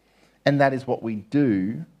 And that is what we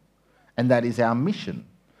do, and that is our mission.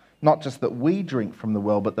 Not just that we drink from the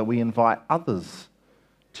well, but that we invite others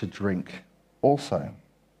to drink also.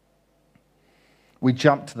 We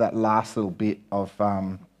jump to that last little bit of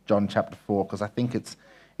John chapter 4 because I think it's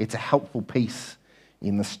a helpful piece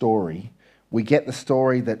in the story. We get the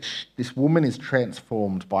story that this woman is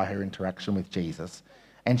transformed by her interaction with Jesus,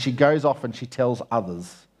 and she goes off and she tells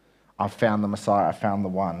others, I've found the Messiah, I found the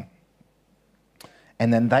one.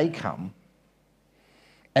 And then they come.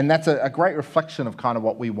 And that's a great reflection of kind of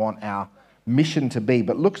what we want our mission to be,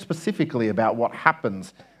 but look specifically about what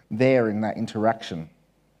happens there in that interaction.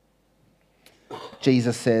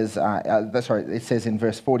 Jesus says, it says in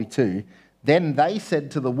verse 42, then they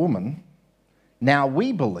said to the woman, now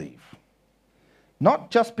we believe,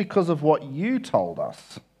 not just because of what you told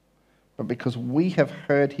us, but because we have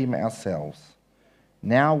heard him ourselves.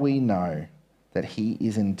 Now we know that he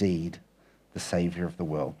is indeed the saviour of the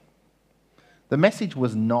world. The message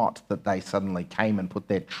was not that they suddenly came and put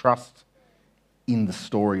their trust in the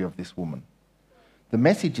story of this woman. The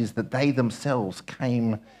message is that they themselves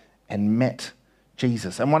came and met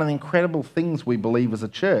Jesus. And one of the incredible things we believe as a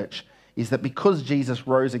church is that because Jesus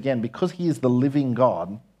rose again, because he is the living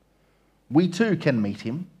God, we too can meet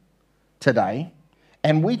him today.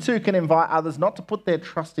 And we too can invite others not to put their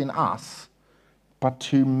trust in us, but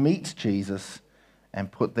to meet Jesus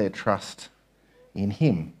and put their trust in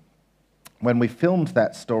him. When we filmed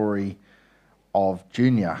that story of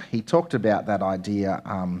Junior, he talked about that idea.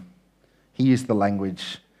 He used the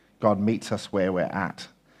language, God meets us where we're at.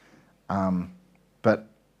 But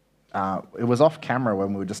it was off camera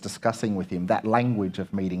when we were just discussing with him that language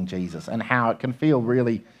of meeting Jesus and how it can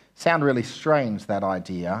sound really strange, that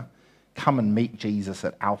idea. Come and meet Jesus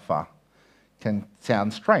at Alpha can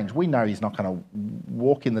sound strange. We know he's not going to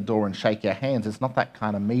walk in the door and shake our hands. It's not that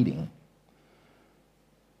kind of meeting.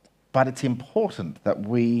 But it's important that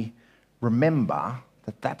we remember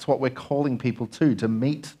that that's what we're calling people to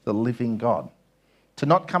meet the living God. To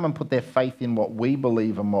not come and put their faith in what we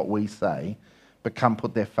believe and what we say, but come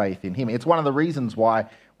put their faith in him. It's one of the reasons why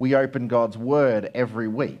we open God's word every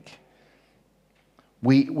week.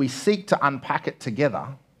 We seek to unpack it together,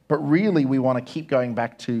 but really we want to keep going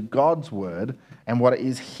back to God's word and what it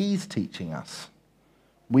is he's teaching us.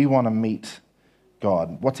 We want to meet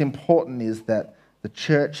God. What's important is that the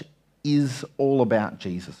church is all about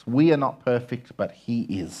Jesus. We are not perfect, but he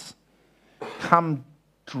is. Come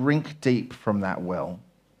drink deep from that well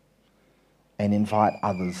and invite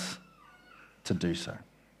others to do so.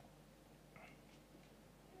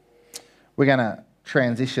 We're going to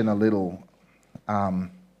transition a little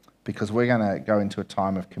because we're going to go into a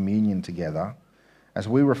time of communion together as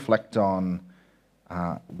we reflect on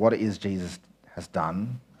what it is Jesus has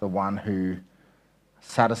done, the one who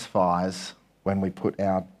satisfies when we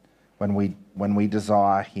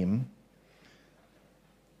desire him.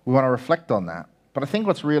 We want to reflect on that. But I think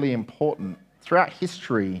what's really important, throughout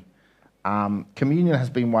history, communion has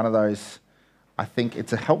been one of those, I think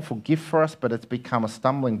it's a helpful gift for us, but it's become a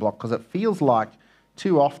stumbling block because it feels like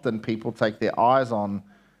too often people take their eyes on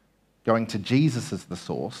going to Jesus as the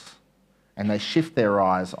source and they shift their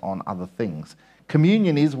eyes on other things.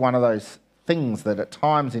 Communion is one of those things that at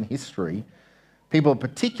times in history, people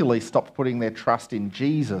particularly stopped putting their trust in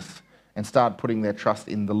Jesus and started putting their trust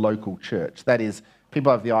in the local church. That is,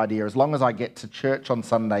 people have the idea, as long as I get to church on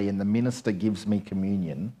Sunday and the minister gives me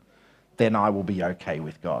communion, then I will be okay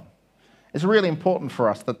with God. It's really important for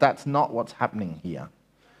us that that's not what's happening here.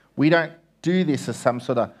 We don't do this as some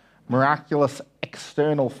sort of miraculous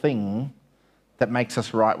external thing that makes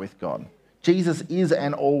us right with God. Jesus is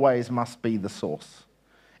and always must be the source.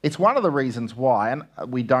 It's one of the reasons why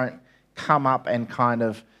we don't come up and kind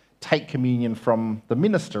of take communion from the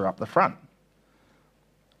minister up the front.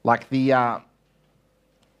 Like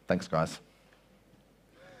thanks guys.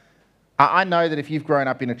 I know that if you've grown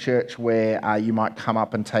up in a church where you might come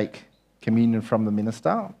up and take communion from the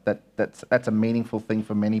minister, that's a meaningful thing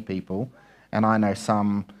for many people, and I know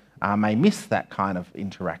some may miss that kind of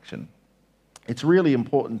interaction. It's really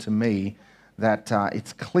important to me that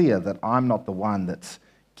it's clear that I'm not the one that's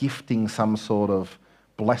gifting some sort of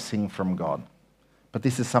blessing from God, but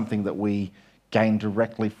this is something that we gain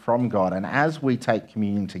directly from God, and as we take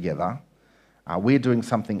communion together, we're doing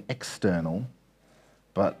something external,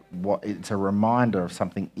 but it's a reminder of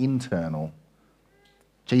something internal.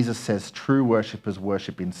 Jesus says true worshippers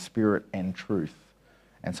worship in spirit and truth.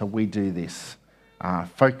 And so we do this,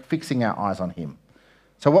 fixing our eyes on him.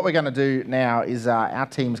 So what we're going to do now is our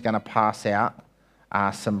team's going to pass out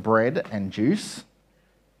some bread and juice.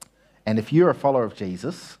 And if you're a follower of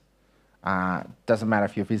Jesus, doesn't matter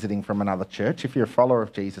if you're visiting from another church, if you're a follower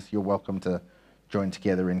of Jesus, you're welcome to join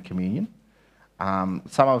together in communion. Some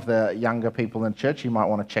of the younger people in church, you might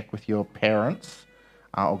want to check with your parents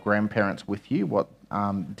or grandparents with you what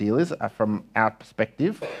deal is. From our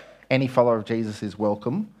perspective, any follower of Jesus is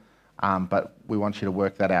welcome, but we want you to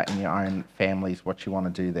work that out in your own families, what you want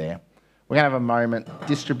to do there. We're going to have a moment,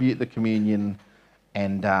 distribute the communion,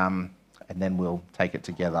 and then we'll take it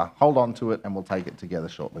together. Hold on to it and we'll take it together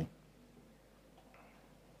shortly.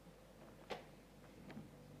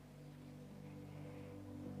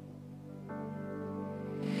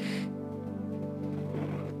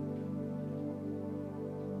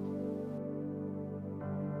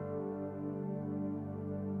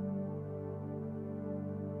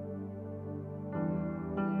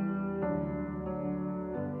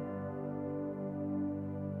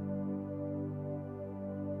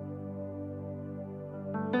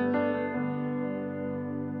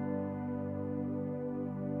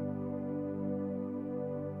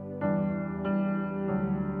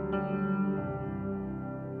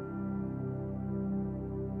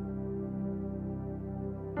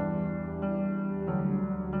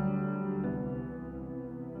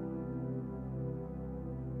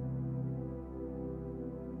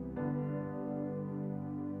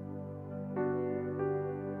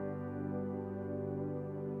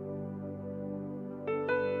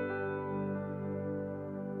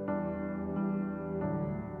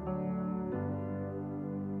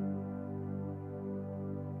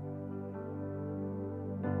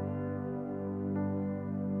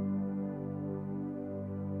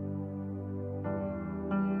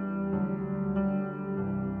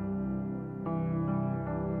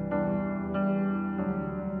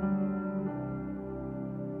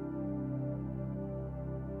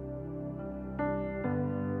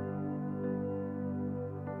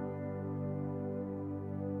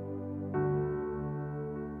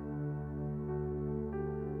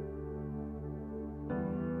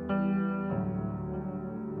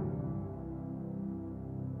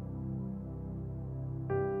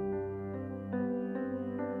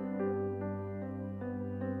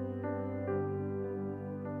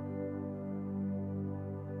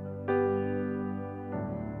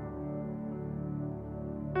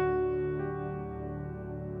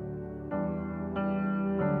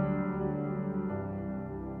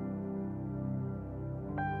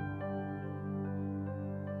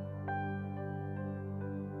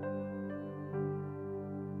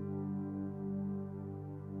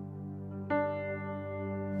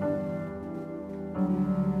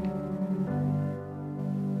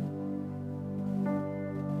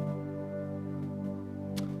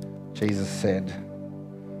 Jesus said,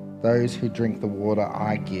 "Those who drink the water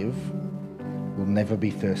I give will never be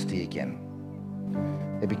thirsty again.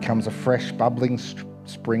 There becomes a fresh, bubbling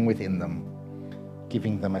spring within them,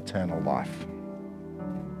 giving them eternal life."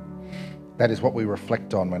 That is what we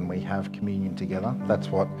reflect on when we have communion together.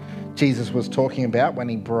 That's what Jesus was talking about when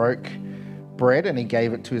he broke bread and he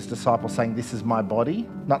gave it to his disciples, saying, "This is my body."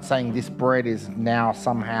 Not saying this bread is now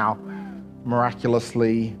somehow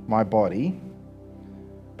miraculously my body,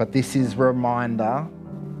 but this is a reminder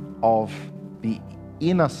of the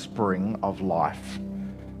inner spring of life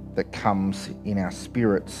that comes in our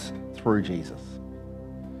spirits through Jesus.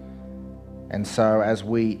 And so as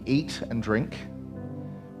we eat and drink,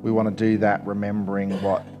 we want to do that remembering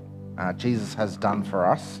what Jesus has done for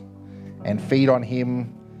us and feed on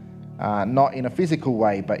him, not in a physical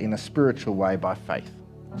way, but in a spiritual way by faith.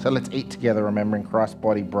 So let's eat together, remembering Christ's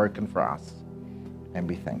body broken for us, and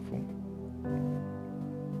be thankful.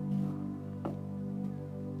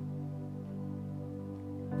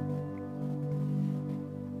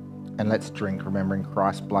 And let's drink, remembering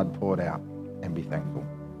Christ's blood poured out, and be thankful.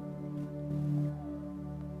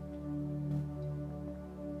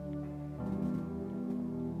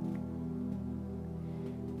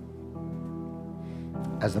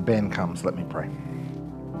 As the band comes, let me pray.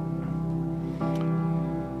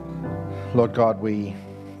 Lord God, we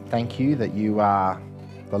thank you that you are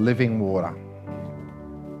the living water.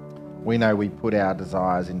 We know we put our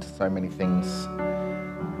desires into so many things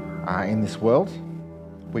in this world.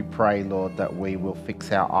 We pray, Lord, that we will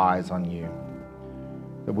fix our eyes on you,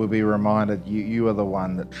 that we'll be reminded you are the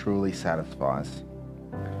one that truly satisfies.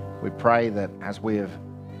 We pray that as we have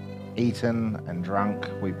eaten and drunk,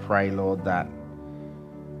 we pray, Lord, that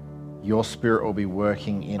your Spirit will be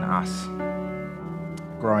working in us,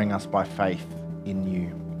 growing us by faith in you.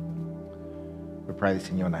 We pray this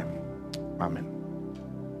in your name. Amen.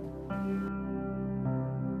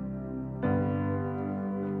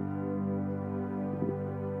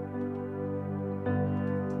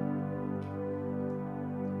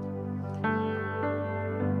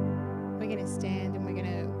 We're going to stand and we're going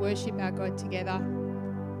to worship our God together.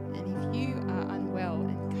 And if you are unwell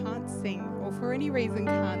and can't sing, or for any reason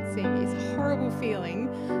can't sing, it's a horrible feeling,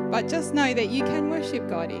 but just know that you can worship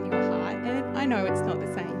God in your heart. And I know it's not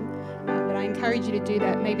the same, but I encourage you to do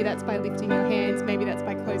that. Maybe that's by lifting your hands, maybe that's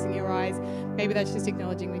by closing your eyes, maybe that's just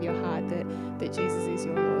acknowledging with your heart that Jesus is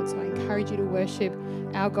your Lord. So I encourage you to worship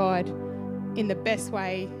our God in the best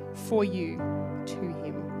way for you to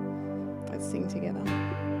him. Let's sing together.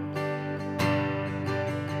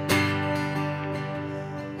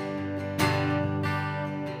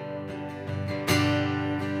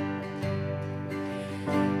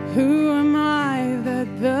 Who am I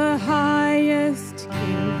that the highest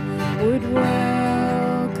King would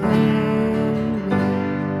welcome me?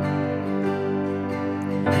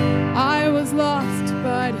 I was lost,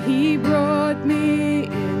 but he brought me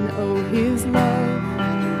in. Oh, his love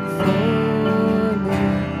for me.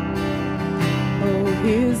 Oh,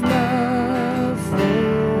 his love for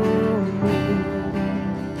me.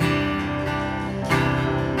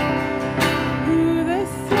 Who the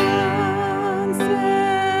sun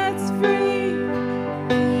sets free,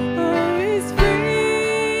 oh, is free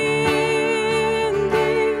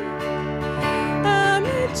indeed. I'm a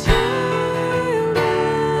child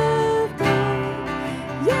of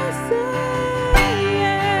God, yes, I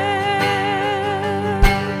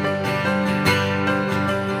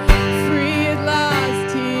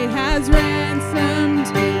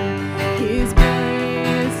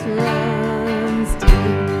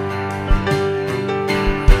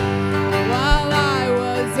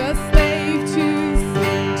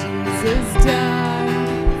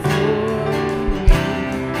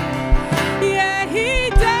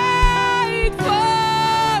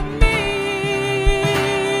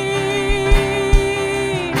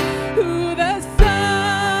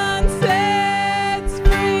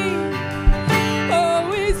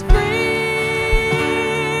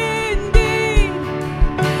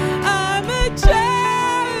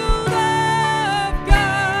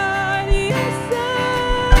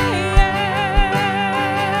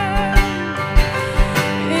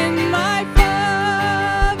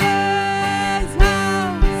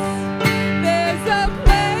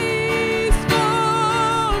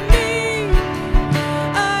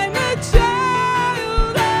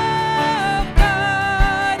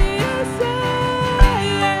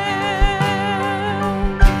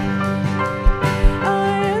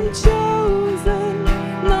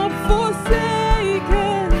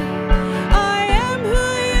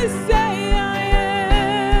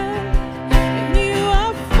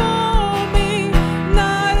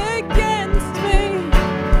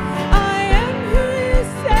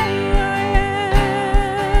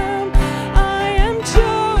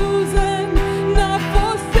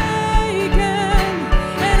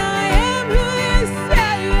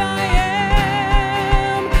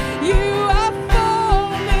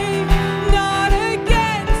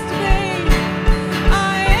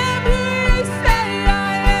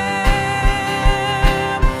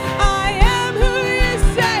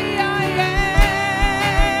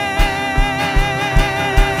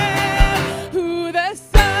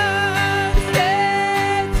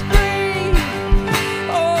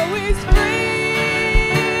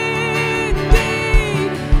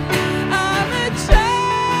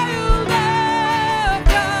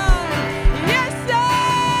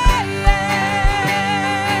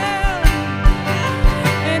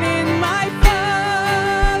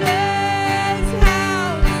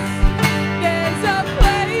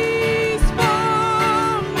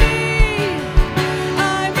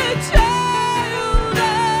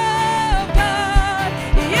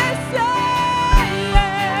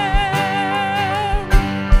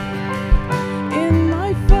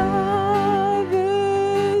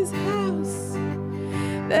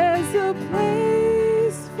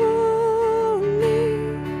place for me.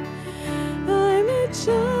 I'm a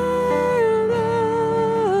child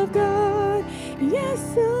of God.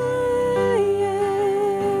 Yes, I am.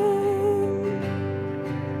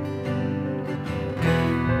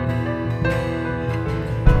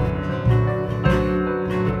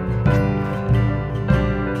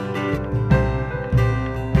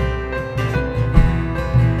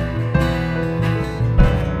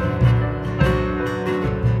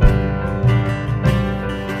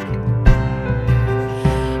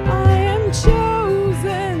 I am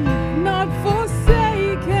chosen, not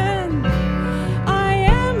forsaken. I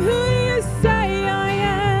am who you say I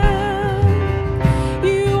am.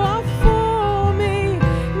 You are for me,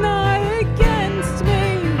 not against me.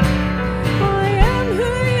 I am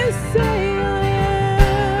who you say I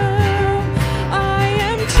am. I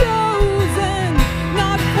am chosen,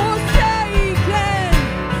 not forsaken.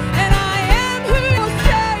 And I am who you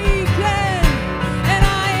forsaken. And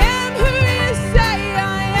I am who you say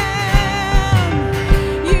I am.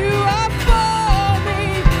 You are for me,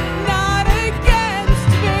 not against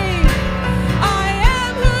me. I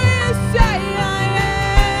am who you say I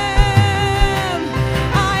am.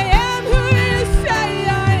 I am who you say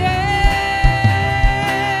I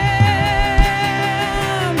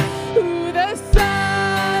am. Who the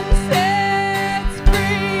sun sets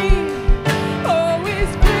free, oh,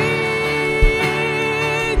 is free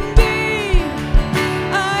indeed.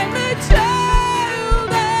 I'm a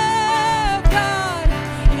child of God.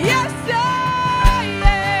 Yes, I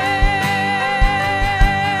am.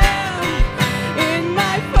 In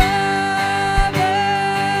my Father's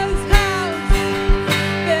house,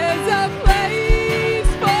 there's a place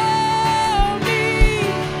for me.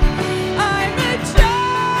 I'm a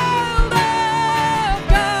child of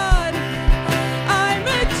God. I'm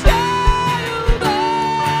a child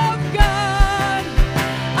of God.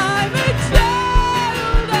 I'm a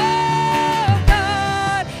child of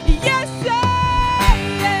God. Yes, I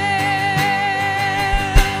am.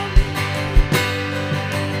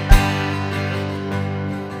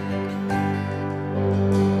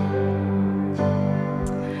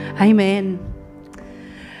 Amen.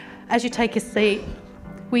 As you take a seat,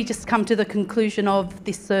 we just come to the conclusion of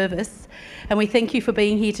this service, and we thank you for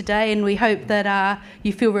being here today, and we hope that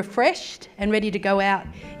you feel refreshed and ready to go out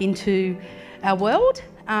into our world.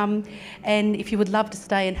 And if you would love to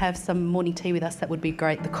stay and have some morning tea with us, that would be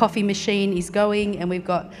great. The coffee machine is going, and we've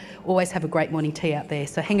got always have a great morning tea out there.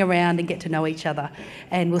 So hang around and get to know each other,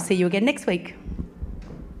 and we'll see you again next week.